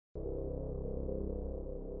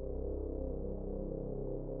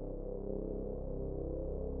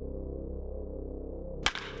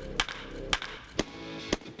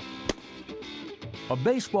A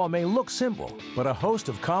baseball may look simple, but a host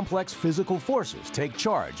of complex physical forces take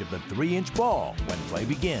charge of the 3-inch ball when play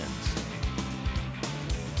begins.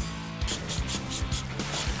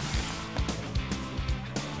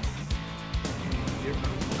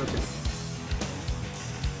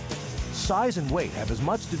 Size and weight have as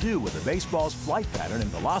much to do with a baseball's flight pattern and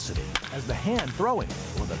velocity as the hand throwing it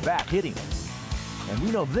or the bat hitting it. And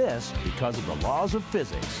we know this because of the laws of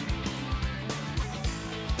physics.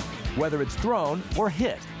 Whether it's thrown or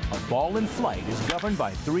hit, a ball in flight is governed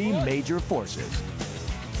by 3 major forces.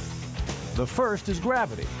 The first is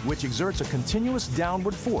gravity, which exerts a continuous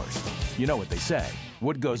downward force. You know what they say,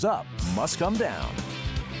 what goes up must come down.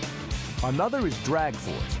 Another is drag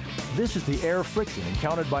force. This is the air friction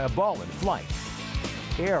encountered by a ball in flight.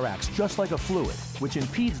 Air acts just like a fluid, which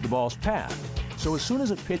impedes the ball's path. So as soon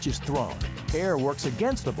as a pitch is thrown, air works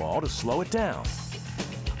against the ball to slow it down.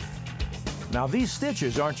 Now these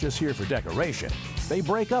stitches aren't just here for decoration. They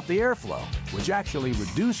break up the airflow, which actually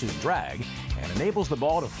reduces drag and enables the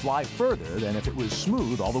ball to fly further than if it was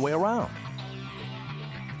smooth all the way around.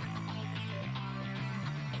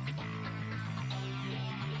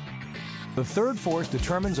 The third force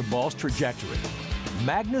determines a ball's trajectory.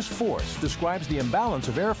 Magnus force describes the imbalance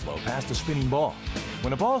of airflow past a spinning ball.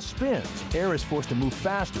 When a ball spins, air is forced to move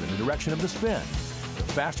faster in the direction of the spin.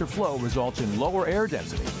 The faster flow results in lower air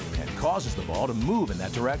density and causes the ball to move in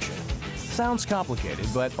that direction. Sounds complicated,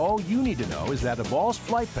 but all you need to know is that a ball's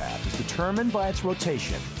flight path is determined by its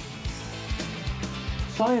rotation.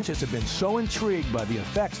 Scientists have been so intrigued by the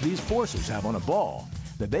effects these forces have on a ball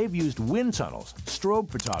that they've used wind tunnels, strobe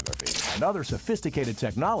photography, and other sophisticated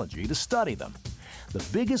technology to study them. The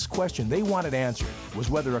biggest question they wanted answered was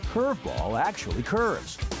whether a curveball actually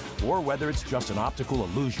curves, or whether it's just an optical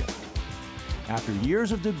illusion. After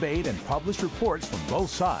years of debate and published reports from both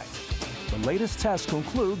sides, the latest tests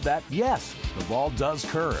conclude that yes, the ball does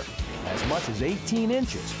curve, as much as 18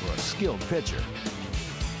 inches for a skilled pitcher.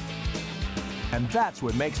 And that's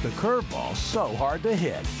what makes the curveball so hard to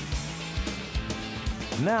hit.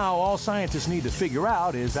 Now all scientists need to figure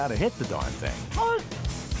out is how to hit the darn thing.